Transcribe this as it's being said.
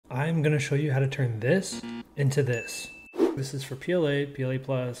I'm gonna show you how to turn this into this. This is for PLA, PLA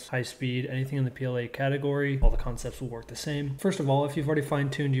plus, high speed, anything in the PLA category. All the concepts will work the same. First of all, if you've already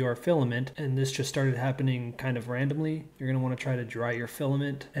fine-tuned your filament and this just started happening kind of randomly, you're gonna wanna try to dry your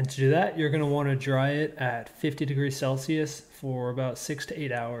filament. And to do that, you're gonna wanna dry it at 50 degrees Celsius for about 6 to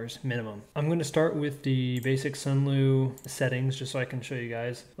 8 hours minimum. I'm gonna start with the basic Sunlu settings just so I can show you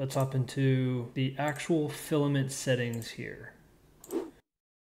guys. Let's hop into the actual filament settings here.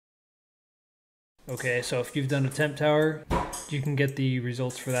 Okay, so if you've done a temp tower, you can get the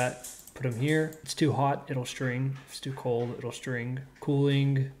results for that. Put them here. If it's too hot, it'll string. If it's too cold, it'll string.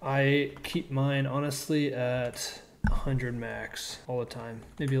 Cooling, I keep mine honestly at 100 max all the time.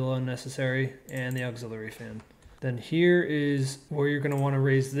 Maybe a little unnecessary. And the auxiliary fan. Then here is where you're gonna wanna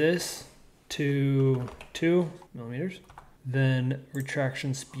raise this to 2 millimeters. Then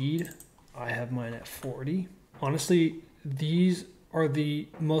retraction speed, I have mine at 40. Honestly, these are the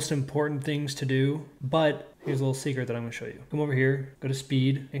most important things to do, but here's a little secret that I'm gonna show you. Come over here, go to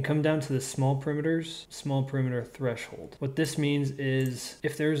speed, and come down to the small perimeters, small perimeter threshold. What this means is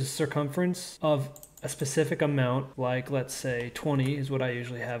if there's a circumference of a specific amount, like let's say 20 is what I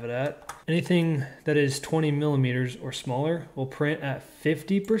usually have it at, anything that is 20 millimeters or smaller will print at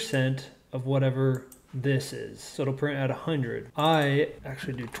 50% of whatever this is. So it'll print at 100. I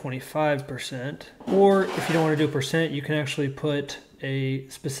actually do 25%. Or if you don't want to do a percent, you can actually put a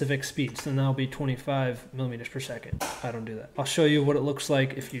specific speed. So then that'll be 25 millimeters per second. I don't do that. I'll show you what it looks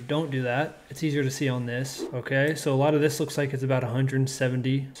like if you don't do that. It's easier to see on this. Okay, so a lot of this looks like it's about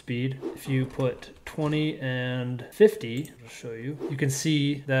 170 speed. If you put 20 and 50, I'll show you, you can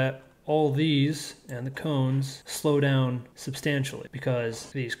see that all these and the cones slow down substantially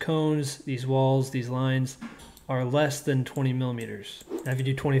because these cones, these walls, these lines are less than 20 millimeters. Now if you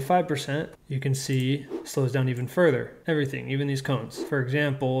do 25%, you can see it slows down even further. Everything, even these cones. For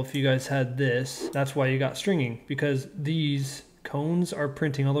example, if you guys had this, that's why you got stringing, because these cones are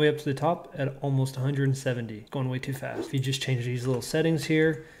printing all the way up to the top at almost 170. It's going way too fast. If you just change these little settings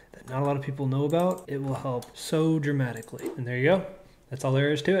here that not a lot of people know about, it will help so dramatically. And there you go. That's all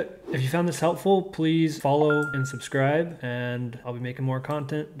there is to it. If you found this helpful, please follow and subscribe, and I'll be making more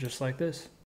content just like this.